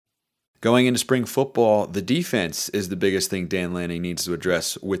Going into spring football, the defense is the biggest thing Dan Lanning needs to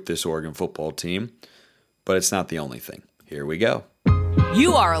address with this Oregon football team, but it's not the only thing. Here we go.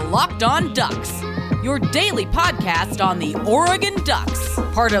 You are Locked On Ducks, your daily podcast on the Oregon Ducks,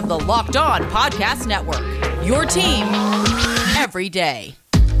 part of the Locked On Podcast Network, your team every day.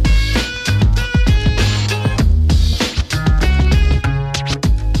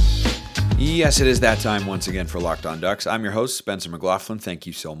 Yes, it is that time once again for Locked On Ducks. I'm your host, Spencer McLaughlin. Thank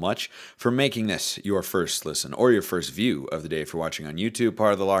you so much for making this your first listen or your first view of the day for watching on YouTube,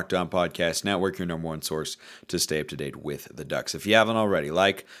 part of the Locked On Podcast Network, your number one source to stay up to date with the Ducks. If you haven't already,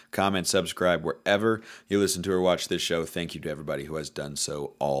 like, comment, subscribe wherever you listen to or watch this show. Thank you to everybody who has done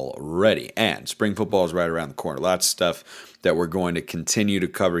so already. And spring football is right around the corner. Lots of stuff that we're going to continue to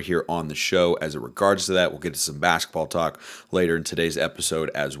cover here on the show as it regards to that. We'll get to some basketball talk later in today's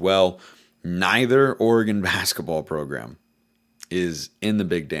episode as well. Neither Oregon basketball program is in the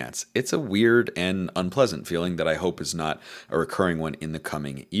big dance. It's a weird and unpleasant feeling that I hope is not a recurring one in the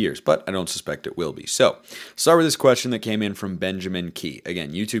coming years, but I don't suspect it will be. So, start with this question that came in from Benjamin Key.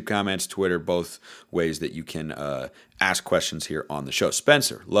 Again, YouTube comments, Twitter, both ways that you can ask questions here on the show.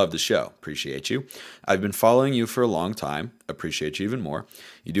 Spencer, love the show. Appreciate you. I've been following you for a long time. Appreciate you even more.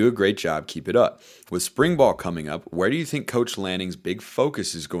 You do a great job. Keep it up. With spring ball coming up, where do you think Coach Lanning's big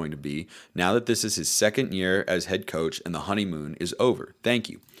focus is going to be now that this is his second year as head coach and the honeymoon is over? Thank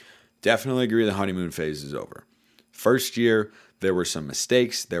you. Definitely agree the honeymoon phase is over. First year, there were some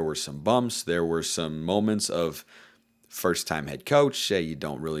mistakes. There were some bumps. There were some moments of first-time head coach, say you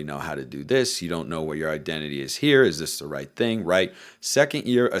don't really know how to do this. You don't know what your identity is here. Is this the right thing, right? Second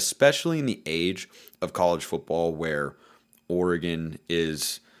year, especially in the age of college football where Oregon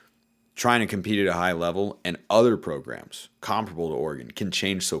is trying to compete at a high level and other programs comparable to Oregon can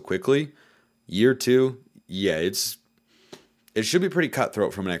change so quickly. Year two, yeah, it should be pretty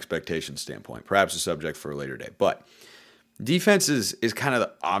cutthroat from an expectation standpoint. Perhaps a subject for a later day. But defense is kind of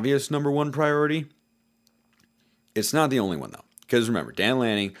the obvious number one priority. It's not the only one, though, because remember, Dan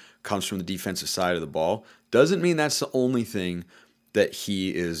Lanning comes from the defensive side of the ball. Doesn't mean that's the only thing that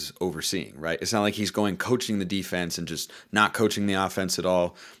he is overseeing, right? It's not like he's coaching the defense and just not coaching the offense at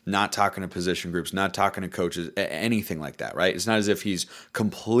all, not talking to position groups, not talking to coaches, anything like that, right? It's not as if he's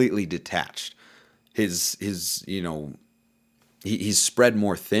completely detached. He's spread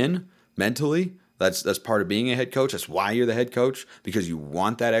more thin mentally. That's part of being a head coach. That's why you're the head coach, because you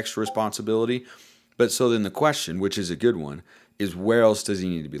want that extra responsibility. But so then the question, which is a good one, is where else does he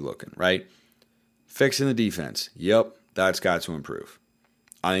need to be looking, right? Fixing the defense. Yep, that's got to improve.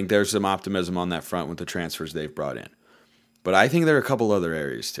 I think there's some optimism on that front with the transfers they've brought in. But I think there are a couple other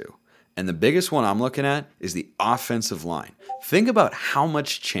areas too. And the biggest one I'm looking at is the offensive line. Think about how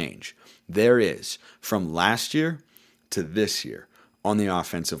much change there is from last year to this year on the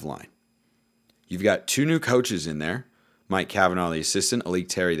offensive line. You've got two new coaches in there. Mike Cavanaugh, the assistant, Alik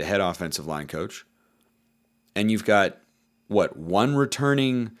Terry, the head offensive line coach. And you've got, one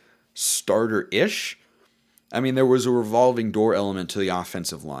returning starter-ish? I mean, there was a revolving door element to the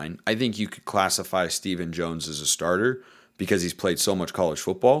offensive line. I think you could classify Stephen Jones as a starter because he's played so much college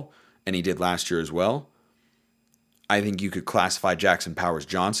football, and he did last year as well. I think you could classify Jackson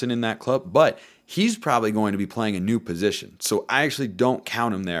Powers-Johnson in that club, but he's probably going to be playing a new position. So I actually don't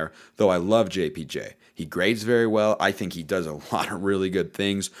count him there, though I love JPJ. He grades very well. I think he does a lot of really good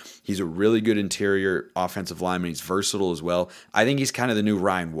things. He's a really good interior offensive lineman. He's versatile as well. I think he's kind of the new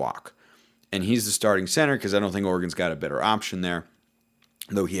Ryan Walk. And he's the starting center because I don't think Oregon's got a better option there,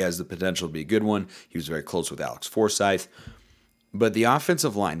 though he has the potential to be a good one. He was very close with Alex Forsyth. But the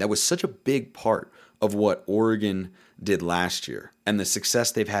offensive line, that was such a big part of what Oregon did last year and the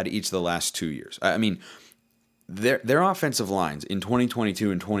success they've had each of the last 2 years. I mean, their offensive lines in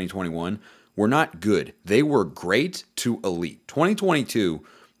 2022 and 2021 were not good. They were great to elite. 2022,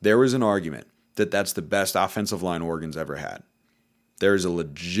 there was an argument that that's the best offensive line Oregon's ever had. There is a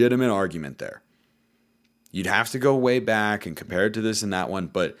legitimate argument there. You'd have to go way back and compare it to this and that one,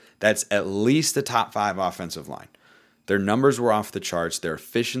 but that's at least the top 5 offensive line. Their numbers were off the charts. Their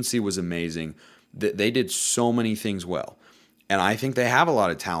efficiency was amazing. They did so many things well. And I think they have a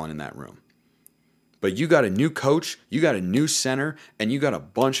lot of talent in that room. But you got a new coach, you got a new center, and you got a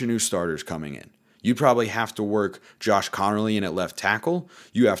bunch of new starters coming in. You probably have to work Josh Connerly in at left tackle.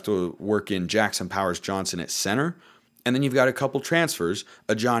 You have to work in Jackson Powers-Johnson at center. And then you've got a couple transfers,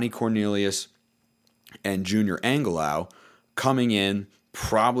 a Johnny Cornelius and Junior Angelau coming in,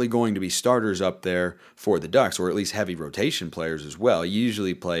 probably going to be starters up there for the Ducks, or at least heavy rotation players as well. You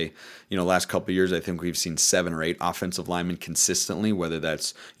usually play, last couple of years, I think we've seen 7 or 8 offensive linemen consistently, whether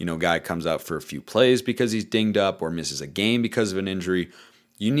that's, guy comes out for a few plays because he's dinged up or misses a game because of an injury.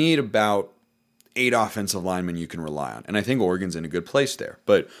 You need about 8 offensive linemen you can rely on. And I think Oregon's in a good place there.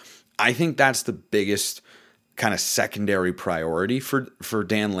 But I think that's the biggest kind of secondary priority for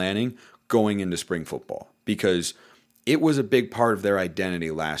Dan Lanning going into spring football, because it was a big part of their identity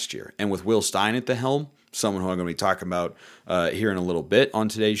last year. And with Will Stein at the helm, someone who I'm going to be talking about here in a little bit on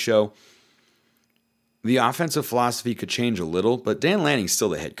today's show, the offensive philosophy could change a little, but Dan Lanning's still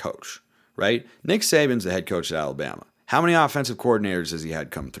the head coach, right? Nick Saban's the head coach at Alabama. How many offensive coordinators has he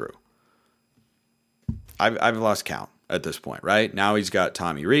had come through? I've lost count at this point, right? Now he's got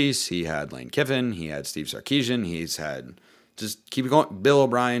Tommy Rees, he had Lane Kiffin, he had Steve Sarkisian, he's had, just keep going, Bill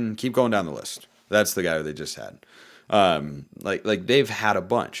O'Brien, keep going down the list. That's the guy they just had. Like they've had a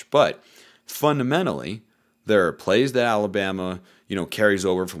bunch, but fundamentally, there are plays that Alabama, carries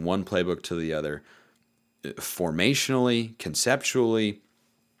over from one playbook to the other, formationally, conceptually,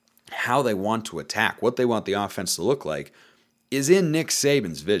 how they want to attack, what they want the offense to look like, is in Nick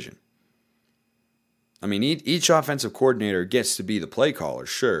Saban's vision. I mean, each offensive coordinator gets to be the play caller,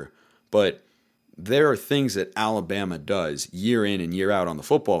 sure, but there are things that Alabama does year in and year out on the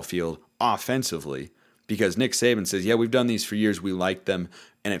football field offensively because Nick Saban says, yeah, we've done these for years, we like them,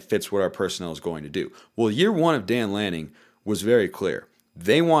 and it fits what our personnel is going to do. Well, year one of Dan Lanning was very clear.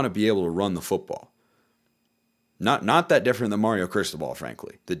 They want to be able to run the football. Not that different than Mario Cristobal,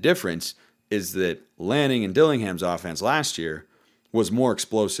 frankly. The difference is that Lanning and Dillingham's offense last year was more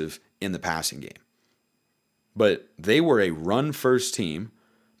explosive in the passing game. But they were a run-first team.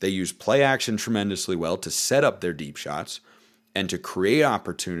 They used play action tremendously well to set up their deep shots and to create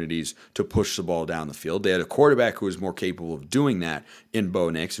opportunities to push the ball down the field. They had a quarterback who was more capable of doing that in Bo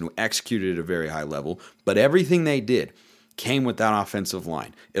Nix and who executed at a very high level. But everything they did came with that offensive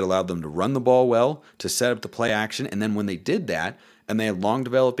line. It allowed them to run the ball well, to set up the play action, and then when they did that and they had long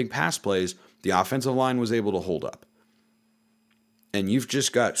developing pass plays, the offensive line was able to hold up. And you've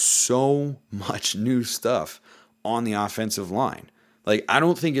just got so much new stuff on the offensive line. Like, I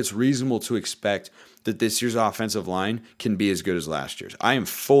don't think it's reasonable to expect that this year's offensive line can be as good as last year's. I am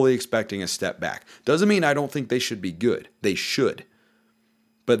fully expecting a step back. Doesn't mean I don't think they should be good. They should.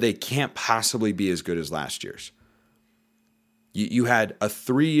 But they can't possibly be as good as last year's. You had a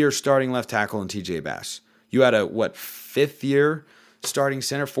 3-year starting left tackle in TJ Bass. You had a, fourth or fifth year starting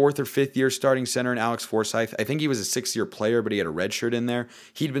center in Alex Forsythe. I think he was a 6-year player, but he had a red shirt in there.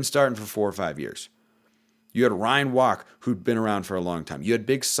 He'd been starting for 4 or 5 years. You had Ryan Walk, who'd been around for a long time. You had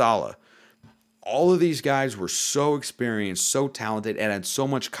Big Sala. All of these guys were so experienced, so talented, and had so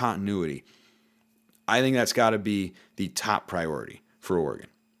much continuity. I think that's got to be the top priority for Oregon.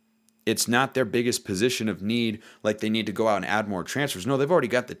 It's not their biggest position of need, like they need to go out and add more transfers. No, they've already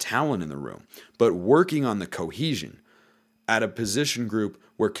got the talent in the room. But working on the cohesion at a position group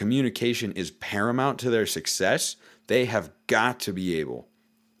where communication is paramount to their success, they have got to be able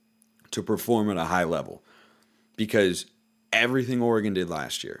to perform at a high level. Because everything Oregon did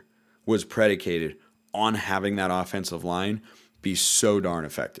last year was predicated on having that offensive line be so darn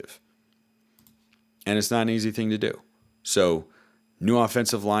effective. And it's not an easy thing to do. So, new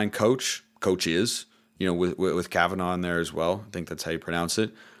offensive line coaches, with Kavanaugh in there as well. I think that's how you pronounce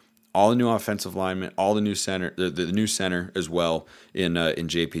it. All the new offensive linemen, all the new center, the new center as well in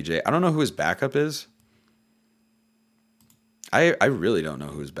JPJ. I don't know who his backup is. I really don't know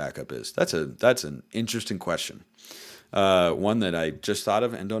who his backup is. That's an interesting question. One that I just thought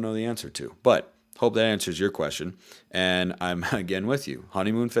of and don't know the answer to. But hope that answers your question. And I'm again with you.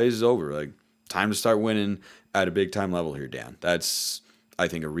 Honeymoon phase is over. Like, time to start winning at a big time level here, Dan. That's, I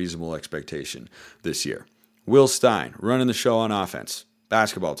think, a reasonable expectation this year. Will Stein running the show on offense.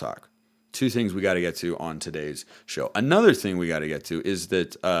 Basketball talk. 2 things we got to get to on today's show. Another thing we got to get to is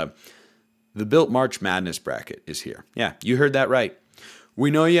that the Built March Madness bracket is here. Yeah, you heard that right. We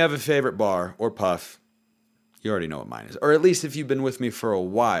know you have a favorite bar or puff. You already know what mine is. Or at least if you've been with me for a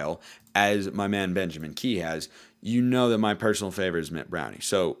while, as my man Benjamin Key has, you know that my personal favorite is Mint Brownie.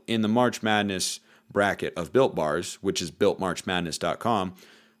 So in the March Madness bracket of Built Bars, which is builtmarchmadness.com,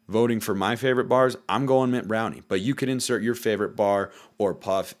 voting for my favorite bars, I'm going Mint Brownie. But you can insert your favorite bar or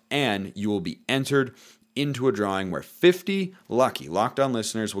puff, and you will be entered into a drawing where 50 lucky Locked On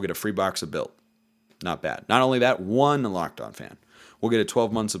listeners will get a free box of Built. Not bad. Not only that, one Locked On fan will get a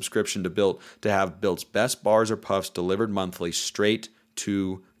 12-month subscription to Built to have Built's best bars or puffs delivered monthly straight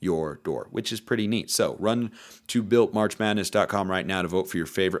to your door, which is pretty neat. So run to builtmarchmadness.com right now to vote for your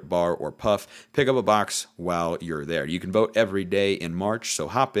favorite bar or puff. Pick up a box while you're there. You can vote every day in March, so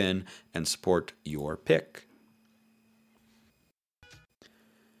hop in and support your pick.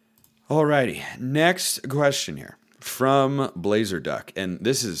 Alrighty, next question here from Blazer Duck, and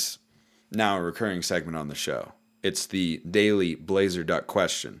this is now a recurring segment on the show. It's the daily Blazer Duck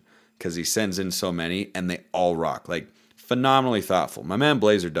question because he sends in so many and they all rock. Like, phenomenally thoughtful. My man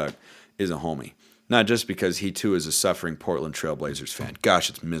Blazer Duck is a homie. Not just because he too is a suffering Portland Trail Blazers fan. Gosh,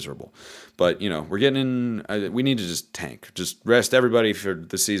 it's miserable. But, we're getting in. We need to just tank. Just rest everybody for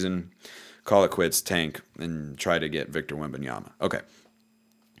the season. Call it quits, tank, and try to get Victor Wembanyama. Okay.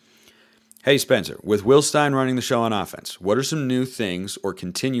 Hey, Spencer. With Will Stein running the show on offense, what are some new things or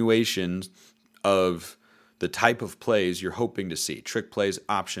continuations of the type of plays you're hoping to see? Trick plays,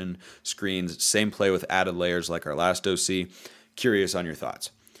 option, screens, same play with added layers like our last OC. Curious on your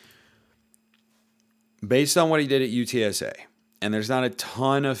thoughts. Based on what he did at UTSA, and there's not a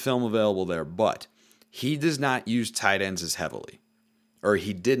ton of film available there, but he does not use tight ends as heavily, or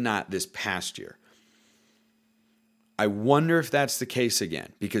he did not this past year. I wonder if that's the case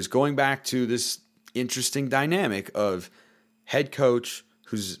again, because going back to this interesting dynamic of head coach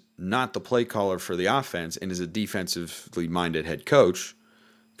who's not the play caller for the offense and is a defensively minded head coach,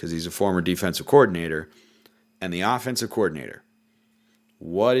 because he's a former defensive coordinator, and the offensive coordinator.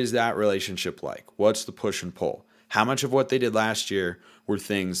 What is that relationship like? What's the push and pull? How much of what they did last year were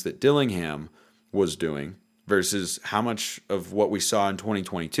things that Dillingham was doing versus how much of what we saw in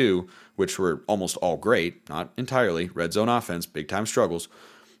 2022, which were almost all great, not entirely, red zone offense, big time struggles.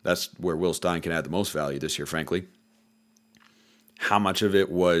 That's where Will Stein can add the most value this year, frankly. How much of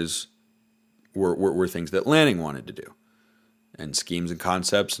it were things that Lanning wanted to do and schemes and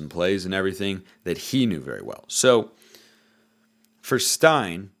concepts and plays and everything that he knew very well. So for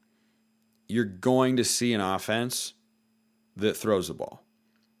Stein, you're going to see an offense that throws the ball.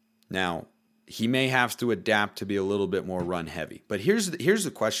 Now, he may have to adapt to be a little bit more run heavy. But here's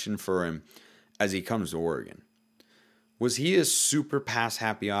the question for him as he comes to Oregon. Was he a super pass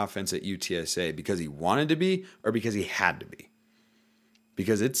happy offense at UTSA because he wanted to be or because he had to be?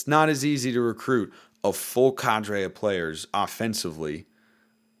 Because it's not as easy to recruit a full cadre of players offensively,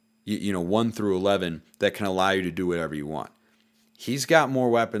 1 through 11, that can allow you to do whatever you want. He's got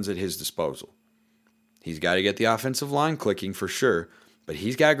more weapons at his disposal. He's got to get the offensive line clicking for sure, but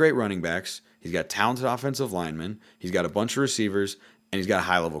he's got great running backs. He's got talented offensive linemen. He's got a bunch of receivers, and he's got a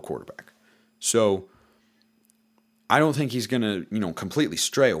high-level quarterback. So I don't think he's going to, completely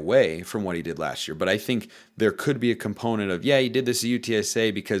stray away from what he did last year, but I think there could be a component of, he did this at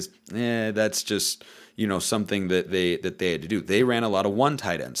UTSA because that's just, something that they had to do. They ran a lot of one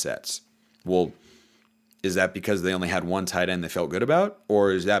tight end sets. Well, is that because they only had one tight end they felt good about?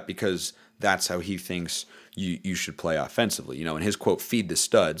 Or is that because that's how he thinks you should play offensively? And his quote, feed the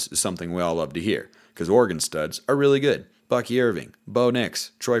studs, is something we all love to hear. Because Oregon studs are really good. Bucky Irving, Bo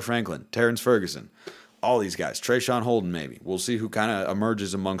Nix, Troy Franklin, Terrence Ferguson, all these guys. Trayshawn Holden maybe. We'll see who kind of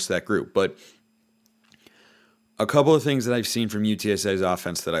emerges amongst that group. But a couple of things that I've seen from UTSA's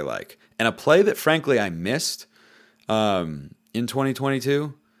offense that I like. And a play that, frankly, I missed in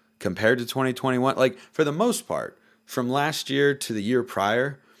 2022 compared to 2021, like for the most part, from last year to the year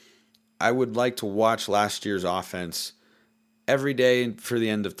prior, I would like to watch last year's offense every day for the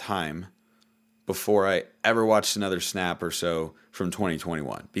end of time before I ever watched another snap or so from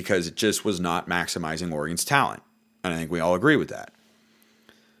 2021, because it just was not maximizing Oregon's talent. And I think we all agree with that.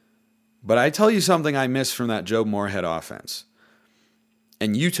 But I tell you something I missed from that Joe Moorhead offense.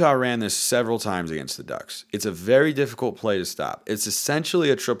 And Utah ran this several times against the Ducks. It's a very difficult play to stop. It's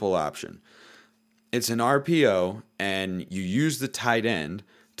essentially a triple option. It's an RPO, and you use the tight end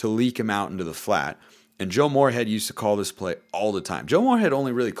to leak him out into the flat. And Joe Moorhead used to call this play all the time. Joe Moorhead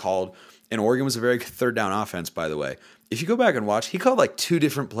only really called, and Oregon was a very good third down offense, by the way. If you go back and watch, he called like 2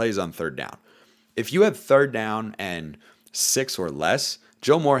 different plays on third down. If you had third down and 6 or less,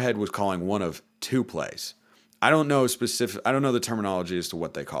 Joe Moorhead was calling one of 2 plays. I don't know the terminology as to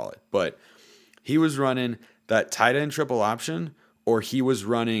what they call it, but he was running that tight end triple option, or he was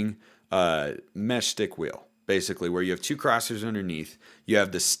running mesh stick wheel, basically, where you have 2 crossers underneath. You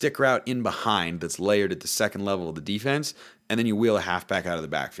have the stick route in behind that's layered at the second level of the defense, and then you wheel a halfback out of the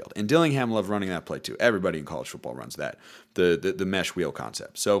backfield. And Dillingham loved running that play too. Everybody in college football runs that, the mesh wheel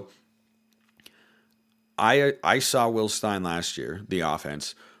concept. So I saw Will Stein last year, the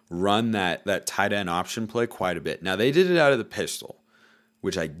offense, run that tight end option play quite a bit. Now, they did it out of the pistol,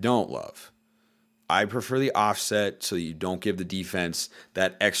 which I don't love. I prefer the offset so you don't give the defense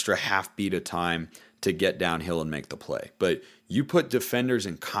that extra half beat of time to get downhill and make the play. But you put defenders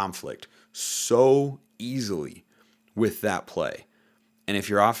in conflict so easily with that play. And if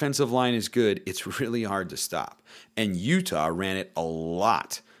your offensive line is good, it's really hard to stop. And Utah ran it a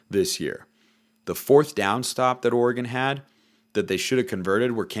lot this year. The 4th down stop that Oregon had, that they should have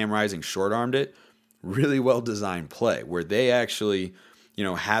converted, where Cam Rising short-armed it, really well-designed play, where they actually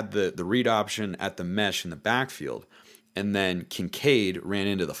had the read option at the mesh in the backfield, and then Kincaid ran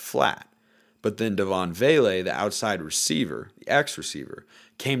into the flat. But then Devon Vele, the outside receiver, the X receiver,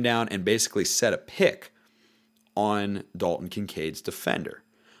 came down and basically set a pick on Dalton Kincaid's defender.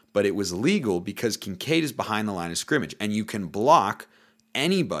 But it was legal because Kincaid is behind the line of scrimmage, and you can block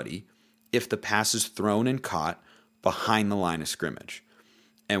anybody if the pass is thrown and caught behind the line of scrimmage.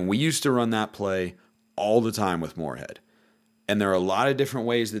 And we used to run that play all the time with Moorhead. And there are a lot of different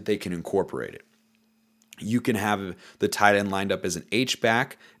ways that they can incorporate it. You can have the tight end lined up as an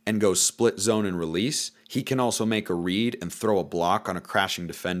H-back and go split zone and release. He can also make a read and throw a block on a crashing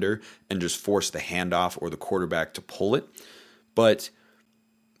defender and just force the handoff or the quarterback to pull it. But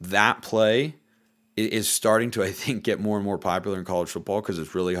that play is starting to, I think, get more and more popular in college football because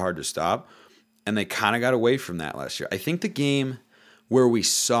it's really hard to stop. And they kind of got away from that last year. I think the game where we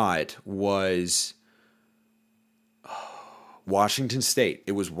saw it was Washington State.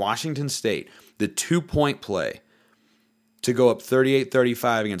 It was Washington State. The 2-point play to go up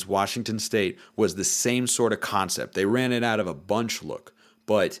 38-35 against Washington State was the same sort of concept. They ran it out of a bunch look,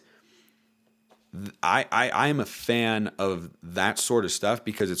 but I am a fan of that sort of stuff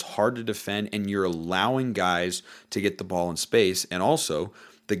because it's hard to defend and you're allowing guys to get the ball in space. And also,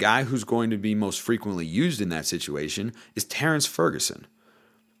 the guy who's going to be most frequently used in that situation is Terrence Ferguson,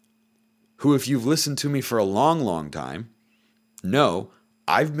 who, if you've listened to me for a long, long time, know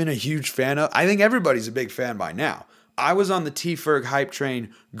I've been a huge fan of. I think everybody's a big fan by now. I was on the T-Ferg hype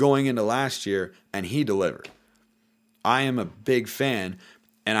train going into last year, and he delivered. I am a big fan,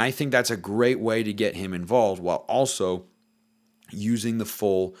 and I think that's a great way to get him involved while also using the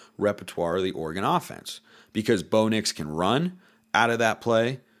full repertoire of the Oregon offense. Because Bo Nix can run out of that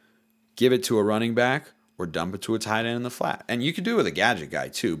play, give it to a running back, or dump it to a tight end in the flat. And you could do it with a gadget guy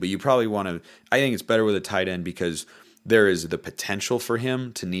too, but you probably want to, I think it's better with a tight end because there is the potential for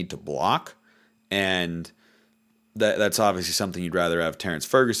him to need to block, and that's obviously something you'd rather have Terrence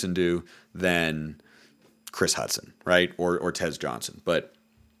Ferguson do than Chris Hudson, right? Or Tez Johnson. But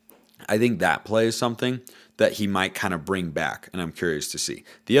I think that play is something that he might kind of bring back, and I'm curious to see.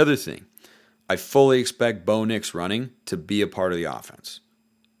 The other thing, I fully expect Bo Nix running to be a part of the offense.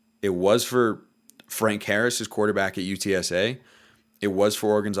 It was for Frank Harris, his quarterback at UTSA. It was for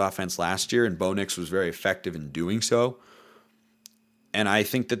Oregon's offense last year, and Bo Nix was very effective in doing so. And I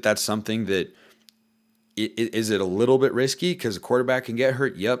think that that's something that, is it a little bit risky because a quarterback can get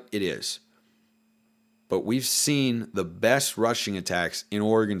hurt? Yep, it is. But we've seen the best rushing attacks in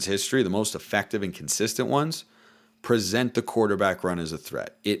Oregon's history, the most effective and consistent ones, present the quarterback run as a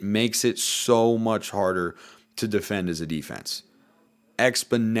threat. It makes it so much harder to defend as a defense.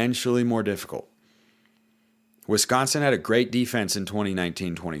 Exponentially more difficult. Wisconsin had a great defense in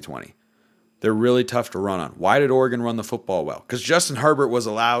 2019-2020. They're really tough to run on. Why did Oregon run the football well? Because Justin Herbert was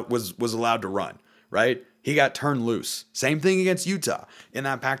allowed to run, right? He got turned loose. Same thing against Utah in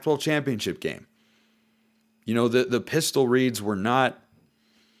that Pac-12 championship game. The pistol reads weren't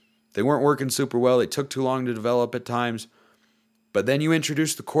working super well. They took too long to develop at times. But then you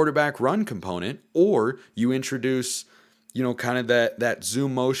introduce the quarterback run component, or you introduce kind of that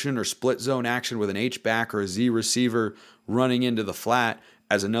zoom motion or split zone action with an H-back or a Z receiver running into the flat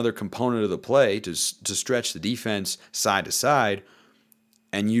as another component of the play to stretch the defense side to side,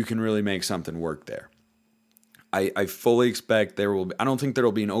 and you can really make something work there. I fully expect I don't think there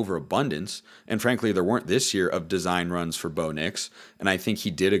will be an overabundance, and frankly there weren't this year, of design runs for Bo Nix, and I think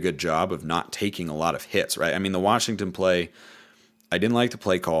he did a good job of not taking a lot of hits, right? I mean, the Washington play, I didn't like the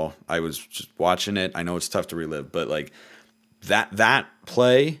play call. I was just watching it. I know it's tough to relive, but like, that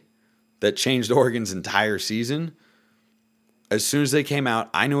play that changed Oregon's entire season, as soon as they came out,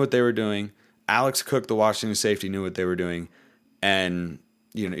 I knew what they were doing. Alex Cook, the Washington safety, knew what they were doing. And,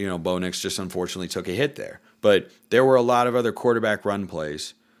 Bo Nix just unfortunately took a hit there. But there were a lot of other quarterback run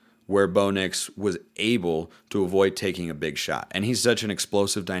plays where Bo Nix was able to avoid taking a big shot. And he's such an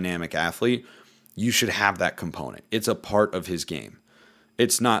explosive, dynamic athlete. You should have that component. It's a part of his game.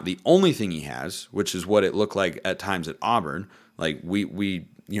 It's not the only thing he has, which is what it looked like at times at Auburn. Like we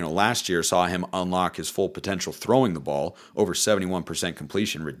last year saw him unlock his full potential throwing the ball, over 71%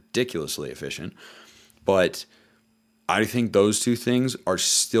 completion, ridiculously efficient. But I think those two things are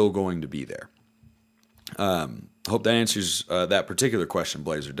still going to be there. Hope that answers that particular question,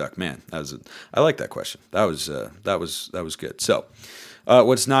 Blazer Duck. Man, I like that question. That was good. So,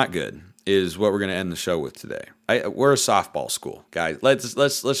 what's not good is what we're going to end the show with today. We're a softball school, guys. Let's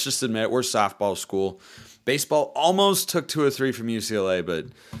just admit it. We're a softball school. Baseball almost took 2 or 3 from UCLA, but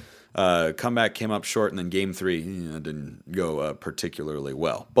Comeback came up short, and then game 3 didn't go particularly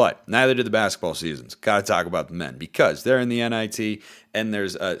well. But neither did the basketball seasons. Got to talk about the men because they're in the NIT, and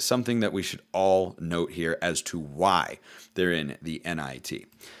there's something that we should all note here as to why they're in the NIT.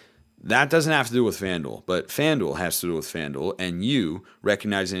 That doesn't have to do with FanDuel, but FanDuel has to do with FanDuel, and you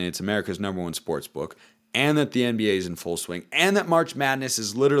recognizing it's America's #1 sports book, and that the NBA is in full swing, and that March Madness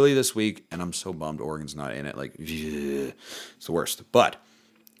is literally this week, and I'm so bummed Oregon's not in it. Like, it's the worst. But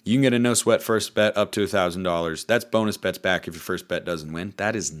you can get a no-sweat first bet up to $1,000. That's bonus bets back if your first bet doesn't win.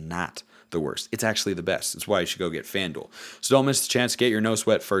 That is not the worst. It's actually the best. That's why you should go get FanDuel. So don't miss the chance to get your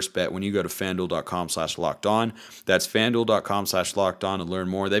no-sweat first bet when you go to FanDuel.com/lockedon. That's FanDuel.com/lockedon to learn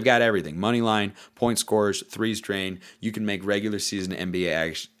more. They've got everything. Money line, point scorers, threes drain. You can make regular season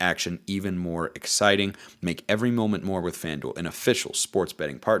NBA action even more exciting. Make every moment more with FanDuel, an official sports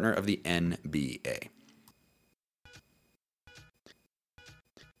betting partner of the NBA.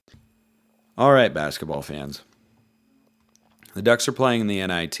 All right, basketball fans. The Ducks are playing in the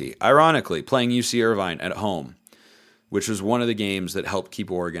NIT. Ironically, playing UC Irvine at home, which was one of the games that helped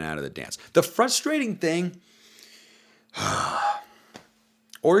keep Oregon out of the dance. The frustrating thing,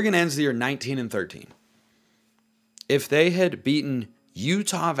 Oregon ends the year 19-13. If they had beaten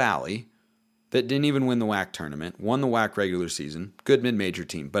Utah Valley, that didn't even win the WAC tournament, won the WAC regular season, good mid-major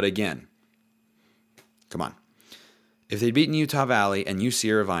team, but again, come on. If they'd beaten Utah Valley and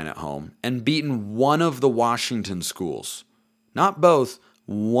UC Irvine at home and beaten one of the Washington schools, not both,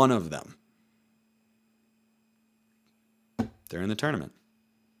 one of them, they're in the tournament.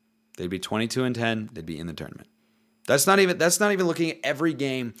 They'd be 22-10. They'd be in the tournament. That's not even looking at every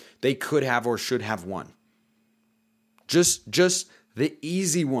game they could have or should have won. Just the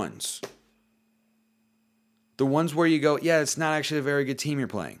easy ones. The ones where you go, yeah, it's not actually a very good team you're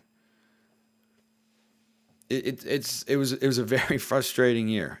playing. It was a very frustrating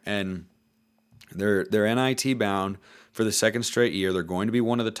year, and they're NIT bound for the second straight year. They're going to be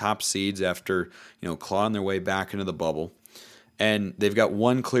one of the top seeds after clawing their way back into the bubble, and they've got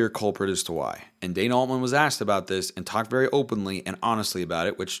one clear culprit as to why. And Dane Altman was asked about this and talked very openly and honestly about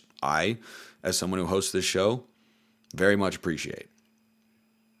it, which I, as someone who hosts this show, very much appreciate.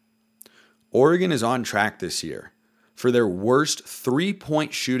 Oregon is on track this year for their worst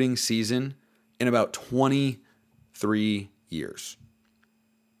three-point shooting season in about 23 years.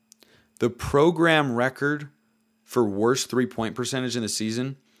 The program record for worst three-point percentage in the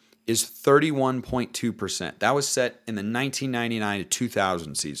season is 31.2%. That was set in the 1999 to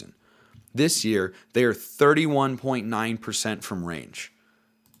 2000 season. This year, they are 31.9% from range.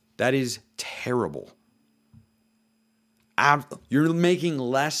 That is terrible. You're making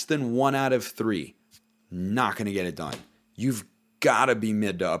less than 1 out of 3. Not going to get it done. You've got to be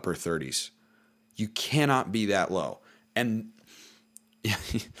mid to upper 30s. You cannot be that low. And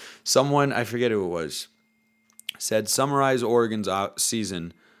someone, I forget who it was, said summarize Oregon's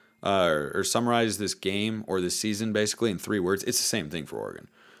season, or summarize this game or this season basically in 3 words. It's the same thing for Oregon.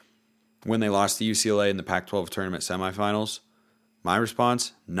 When they lost to UCLA in the Pac-12 tournament semifinals, my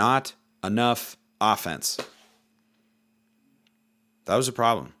response, not enough offense. That was a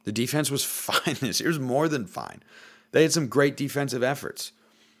problem. The defense was fine this year. It was more than fine. They had some great defensive efforts.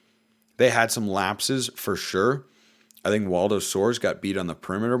 They had some lapses for sure. I think Waldo Soares got beat on the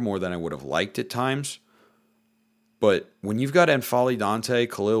perimeter more than I would have liked at times. But when you've got N'Faly Dante,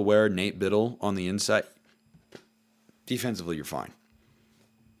 Khalil Ware, Nate Biddle on the inside, defensively you're fine.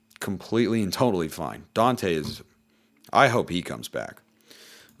 Completely and totally fine. Dante is, I hope he comes back.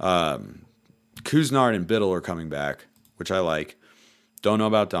 Kuznard and Biddle are coming back, which I like. Don't know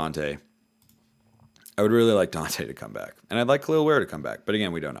about Dante. I would really like Dante to come back. And I'd like Khalil Ware to come back. But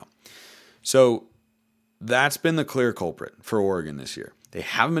again, we don't know. So that's been the clear culprit for Oregon this year. They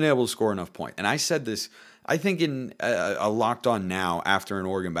haven't been able to score enough points. And I said this, I think in a Locked On Now after an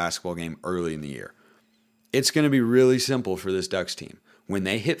Oregon basketball game early in the year. It's going to be really simple for this Ducks team. When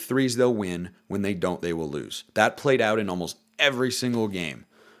they hit threes, they'll win. When they don't, they will lose. That played out in almost every single game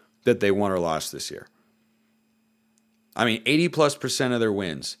that they won or lost this year. I mean, 80+% of their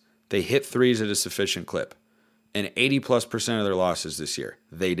wins, they hit threes at a sufficient clip. And 80+% of their losses this year,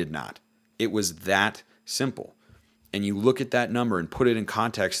 they did not. It was that simple. And you look at that number and put it in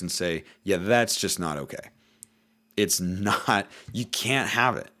context and say, yeah, that's just not okay. It's not, you can't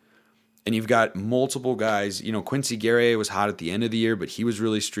have it. And you've got multiple guys. Quincy Guerrier was hot at the end of the year, but he was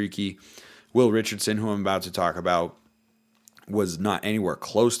really streaky. Will Richardson, who I'm about to talk about, was not anywhere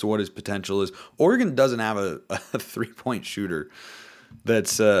close to what his potential is. Oregon doesn't have a three-point shooter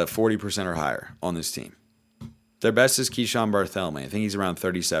that's 40% or higher on this team. Their best is Keyshawn Barthelemy. I think he's around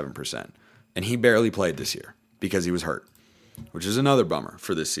 37%. And he barely played this year because he was hurt. which is another bummer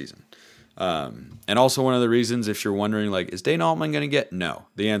for this season. And also one of the reasons, if you're wondering, like, is Dana Altman going to get? No.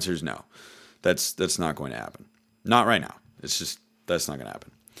 The answer is no. That's not going to happen. Not right now. It's just, that's not going to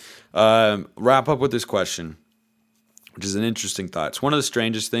happen. Wrap up with this question, which is an interesting thought. It's one of the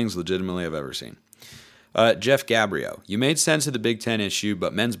strangest things legitimately I've ever seen. Jeff Gabriel, you made sense of the Big Ten issue,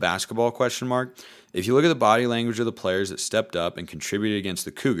 but men's basketball, ? If you look at the body language of the players that stepped up and contributed against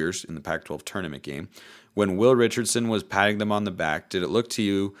the Cougars in the Pac-12 tournament game, when Will Richardson was patting them on the back, did it look to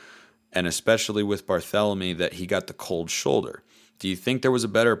you, and especially with Bartholomew, that he got the cold shoulder? Do you think there was a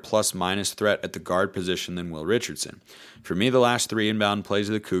better plus-minus threat at the guard position than Will Richardson? For me, the last 3 inbound plays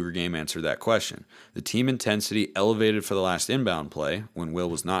of the Cougar game answered that question. The team intensity elevated for the last inbound play, when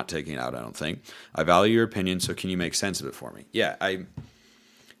Will was not taken out, I don't think. I value your opinion, so can you make sense of it for me? Yeah,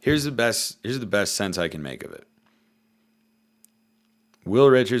 here's the best sense I can make of it. Will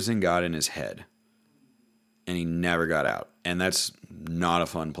Richardson got in his head, and he never got out. And that's not a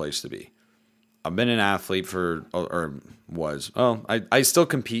fun place to be. I've been an athlete I still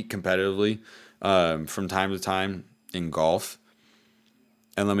compete competitively from time to time in golf.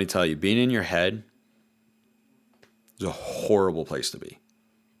 And let me tell you, being in your head is a horrible place to be.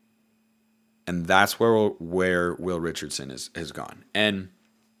 And that's where Will Richardson has gone. And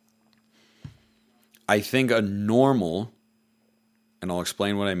I think and I'll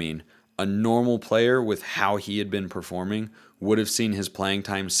explain what I mean, a normal player with how he had been performing would have seen his playing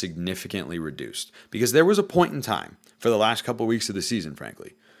time significantly reduced. Because there was a point in time, for the last couple of weeks of the season,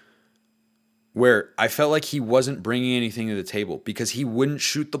 frankly, where I felt like he wasn't bringing anything to the table because he wouldn't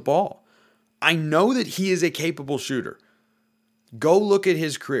shoot the ball. I know that he is a capable shooter. Go look at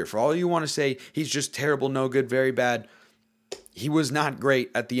his career. For all you want to say, he's just terrible, no good, very bad. He was not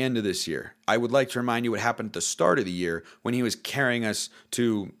great at the end of this year. I would like to remind you what happened at the start of the year when he was carrying us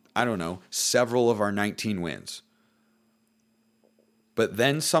to, several of our 19 wins. But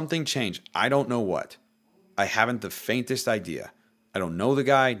then something changed. I don't know what. I haven't the faintest idea. I don't know the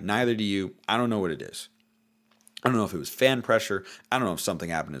guy, neither do you. I don't know what it is. I don't know if it was fan pressure. I don't know if something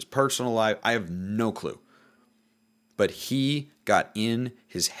happened in his personal life. I have no clue. But he got in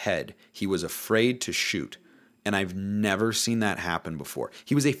his head. He was afraid to shoot. And I've never seen that happen before.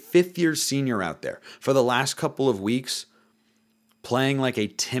 He was a fifth-year senior out there for the last couple of weeks, playing like a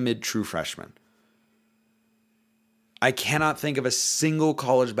timid true freshman. I cannot think of a single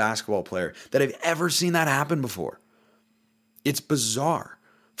college basketball player that I've ever seen that happen before. It's bizarre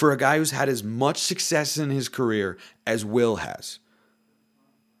for a guy who's had as much success in his career as Will has,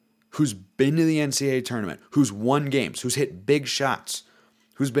 who's been to the NCAA tournament, who's won games, who's hit big shots,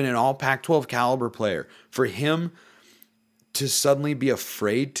 who's been an all Pac-12 caliber player. For him to suddenly be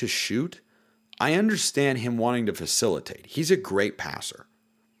afraid to shoot, I understand him wanting to facilitate. He's a great passer.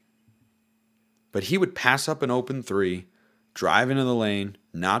 But he would pass up an open three, drive into the lane,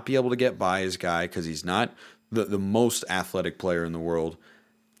 not be able to get by his guy because he's not the most athletic player in the world,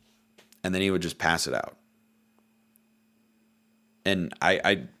 and then he would just pass it out. And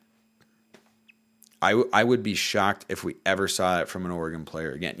I would be shocked if we ever saw it from an Oregon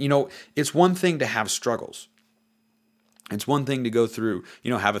player again. It's one thing to have struggles. It's one thing to go through,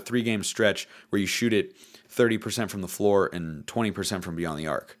 have a 3-game stretch where you shoot it 30% from the floor and 20% from beyond the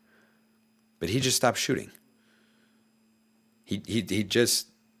arc. But he just stopped shooting. He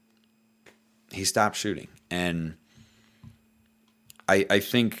stopped shooting. And I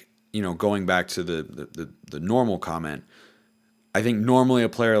think, going back to the normal comment, I think normally a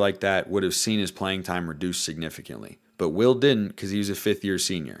player like that would have seen his playing time reduced significantly. But Will didn't because he was a fifth-year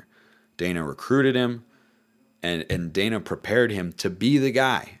senior. Dana recruited him, and Dana prepared him to be the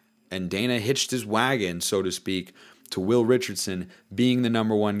guy. And Dana hitched his wagon, so to speak, to Will Richardson being the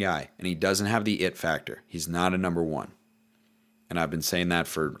number one guy. And he doesn't have the it factor. He's not a number one. And I've been saying that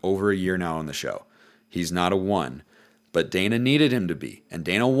for over a year now on the show. He's not a one. But Dana needed him to be. And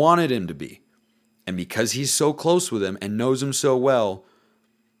Dana wanted him to be. And because he's so close with him and knows him so well,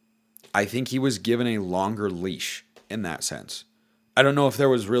 I think he was given a longer leash in that sense. I don't know if there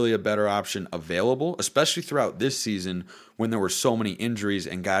was really a better option available, especially throughout this season when there were so many injuries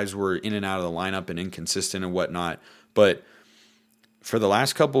and guys were in and out of the lineup and inconsistent and whatnot. But for the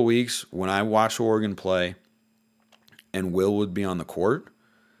last couple of weeks, when I watch Oregon play and Will would be on the court,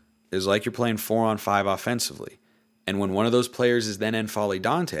 it's like you're playing 4-on-5 offensively. And when one of those players is then N'Faly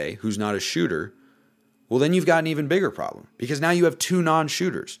Dante, who's not a shooter, well, then you've got an even bigger problem because now you have 2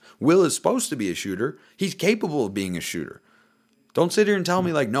 non-shooters. Will is supposed to be a shooter. He's capable of being a shooter. Don't sit here and tell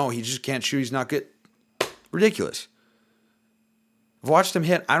me no, he just can't shoot. He's not good. Ridiculous. I've watched him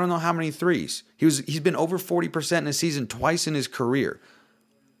hit I don't know how many threes. He's been over 40% in a season twice in his career.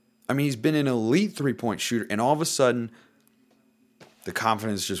 I mean, he's been an elite 3-point shooter, and all of a sudden, the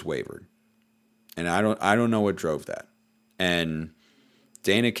confidence just wavered. And I don't know what drove that. And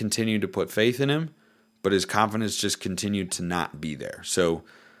Dana continued to put faith in him, but his confidence just continued to not be there. So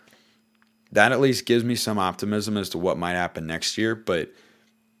that at least gives me some optimism as to what might happen next year, but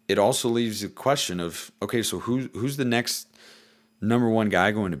it also leaves the question of, okay, so who's the next number one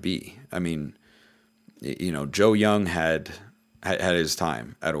guy going to be? I mean, Joe Young had his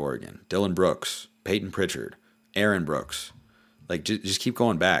time at Oregon. Dylan Brooks, Peyton Pritchard, Aaron Brooks. Like, just keep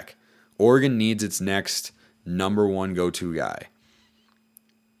going back. Oregon needs its next number one go-to guy.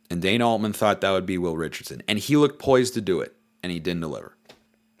 And Dana Altman thought that would be Will Richardson. And he looked poised to do it, and he didn't deliver.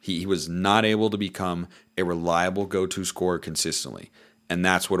 He was not able to become a reliable go-to scorer consistently. And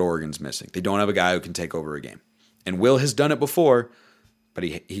that's what Oregon's missing. They don't have a guy who can take over a game. And Will has done it before, but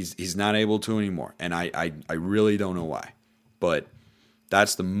he's not able to anymore. And I really don't know why. But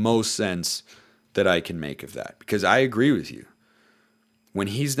that's the most sense that I can make of that. Because I agree with you. When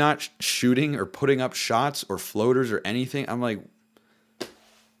he's not shooting or putting up shots or floaters or anything, I'm like,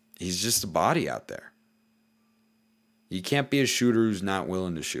 he's just a body out there. You can't be a shooter who's not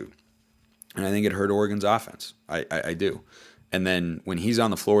willing to shoot. And I think it hurt Oregon's offense. I do. And then when he's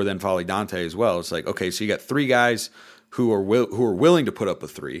on the floor, then Folly Dante as well, it's like, okay, so you got three guys who are willing to put up a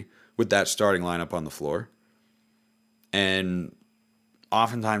three with that starting lineup on the floor. And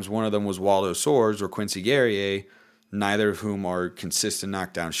oftentimes one of them was Waldo Soares or Quincy Guerrier, neither of whom are consistent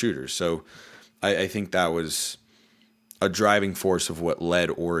knockdown shooters. So I think that was a driving force of what led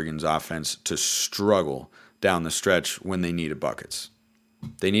Oregon's offense to struggle down the stretch when they needed buckets.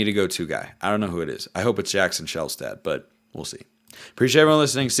 They need a go-to guy. I don't know who it is. I hope it's Jackson Shellstad, but we'll see. Appreciate everyone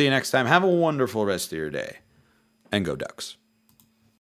listening. See you next time. Have a wonderful rest of your day. And go Ducks.